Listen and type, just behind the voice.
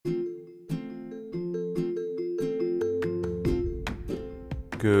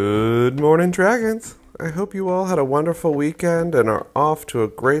Good morning, dragons. I hope you all had a wonderful weekend and are off to a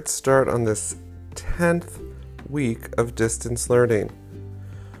great start on this 10th week of distance learning.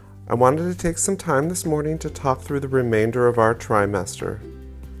 I wanted to take some time this morning to talk through the remainder of our trimester.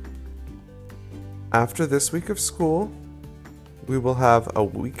 After this week of school, we will have a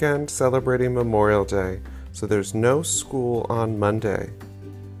weekend celebrating Memorial Day, so there's no school on Monday.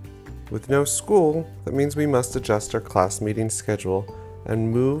 With no school, that means we must adjust our class meeting schedule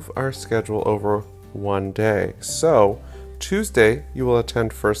and move our schedule over one day. So, Tuesday you will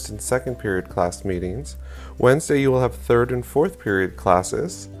attend first and second period class meetings. Wednesday you will have third and fourth period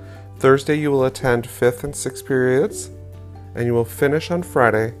classes. Thursday you will attend fifth and sixth periods. And you will finish on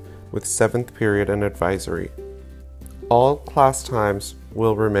Friday with seventh period and advisory. All class times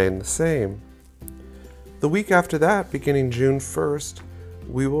will remain the same. The week after that, beginning June 1st,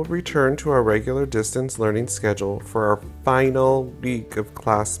 we will return to our regular distance learning schedule for our final week of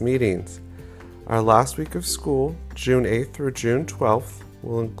class meetings. Our last week of school, June 8th through June 12th,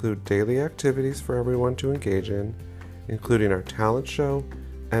 will include daily activities for everyone to engage in, including our talent show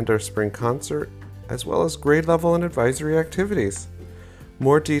and our spring concert, as well as grade level and advisory activities.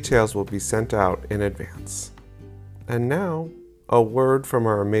 More details will be sent out in advance. And now, a word from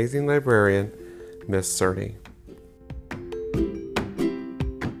our amazing librarian, Miss Cerny.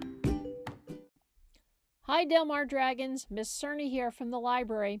 Hi Del Mar Dragons, Miss Cerny here from the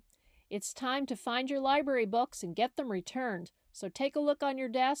library. It's time to find your library books and get them returned, so take a look on your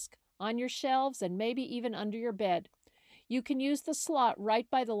desk, on your shelves, and maybe even under your bed. You can use the slot right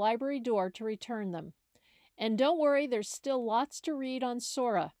by the library door to return them. And don't worry, there's still lots to read on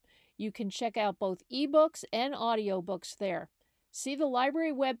Sora. You can check out both ebooks and audiobooks there. See the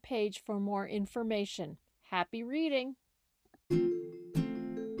library webpage for more information. Happy reading!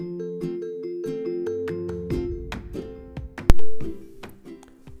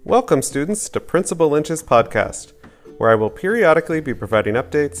 Welcome, students, to Principal Lynch's podcast, where I will periodically be providing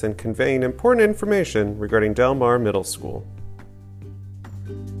updates and conveying important information regarding Del Mar Middle School.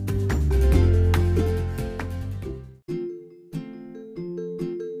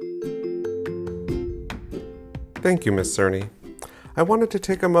 Thank you, Miss Cerny. I wanted to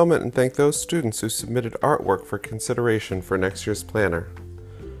take a moment and thank those students who submitted artwork for consideration for next year's planner.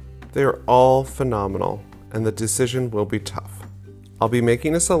 They are all phenomenal, and the decision will be tough. I'll be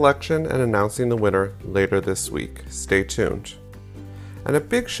making a selection and announcing the winner later this week. Stay tuned. And a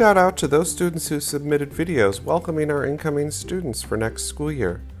big shout out to those students who submitted videos welcoming our incoming students for next school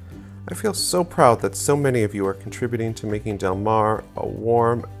year. I feel so proud that so many of you are contributing to making Del Mar a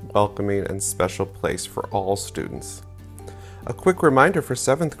warm, welcoming, and special place for all students. A quick reminder for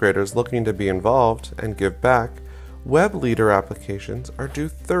 7th graders looking to be involved and give back, Web Leader applications are due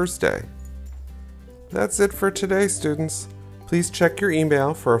Thursday. That's it for today, students. Please check your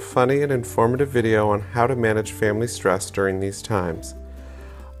email for a funny and informative video on how to manage family stress during these times.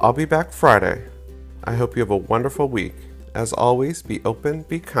 I'll be back Friday. I hope you have a wonderful week. As always, be open,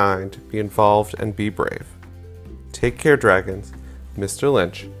 be kind, be involved, and be brave. Take care, dragons. Mr.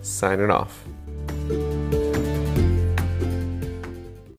 Lynch, signing off.